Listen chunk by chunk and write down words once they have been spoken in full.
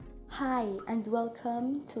Hi, and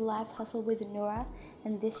welcome to Life Hustle with Nora.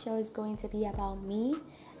 And this show is going to be about me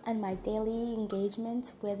and my daily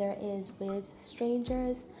engagements, whether it is with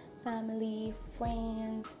strangers, family,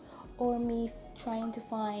 friends, or me trying to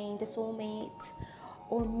find a soulmate,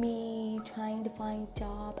 or me trying to find a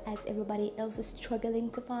job as everybody else is struggling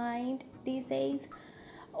to find these days,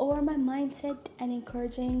 or my mindset and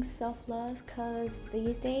encouraging self-love, because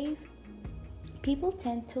these days people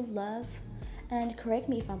tend to love, and correct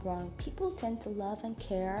me if I'm wrong, people tend to love and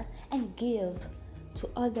care and give to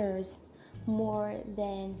others more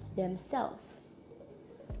than themselves.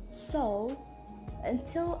 So,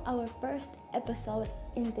 until our first episode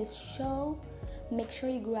in this show, make sure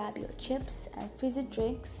you grab your chips and fizzy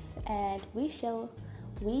drinks, and we shall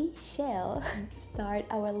start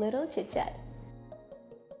our little chit chat.